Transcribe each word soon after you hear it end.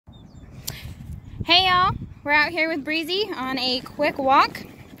Hey y'all, we're out here with Breezy on a quick walk,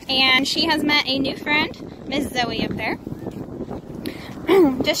 and she has met a new friend, Miss Zoe up there.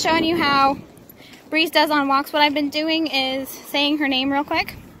 Just showing you how Breeze does on walks. What I've been doing is saying her name real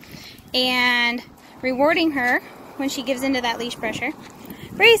quick and rewarding her when she gives into that leash pressure.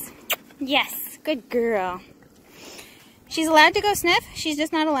 Breeze, yes, good girl. She's allowed to go sniff, she's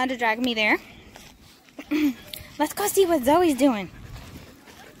just not allowed to drag me there. Let's go see what Zoe's doing.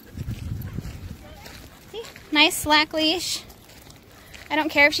 See? Nice slack leash. I don't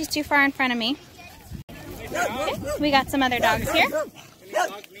care if she's too far in front of me. Okay, we got some other dogs here.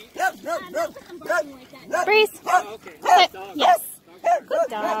 Breeze. Sit. Yes. Good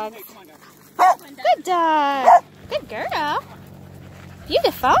dog. Good dog. Good girl.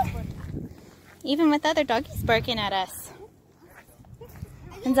 Beautiful. Even with other doggies barking at us.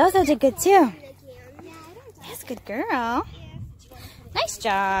 And Zozo did good too. Yes, good girl. Nice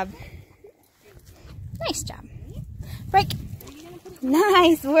job. Nice job. Break.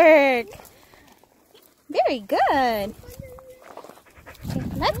 Nice work. Very good. Okay,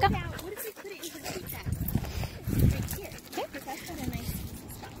 let's go. Okay.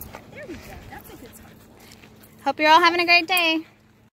 Hope you're all having a great day.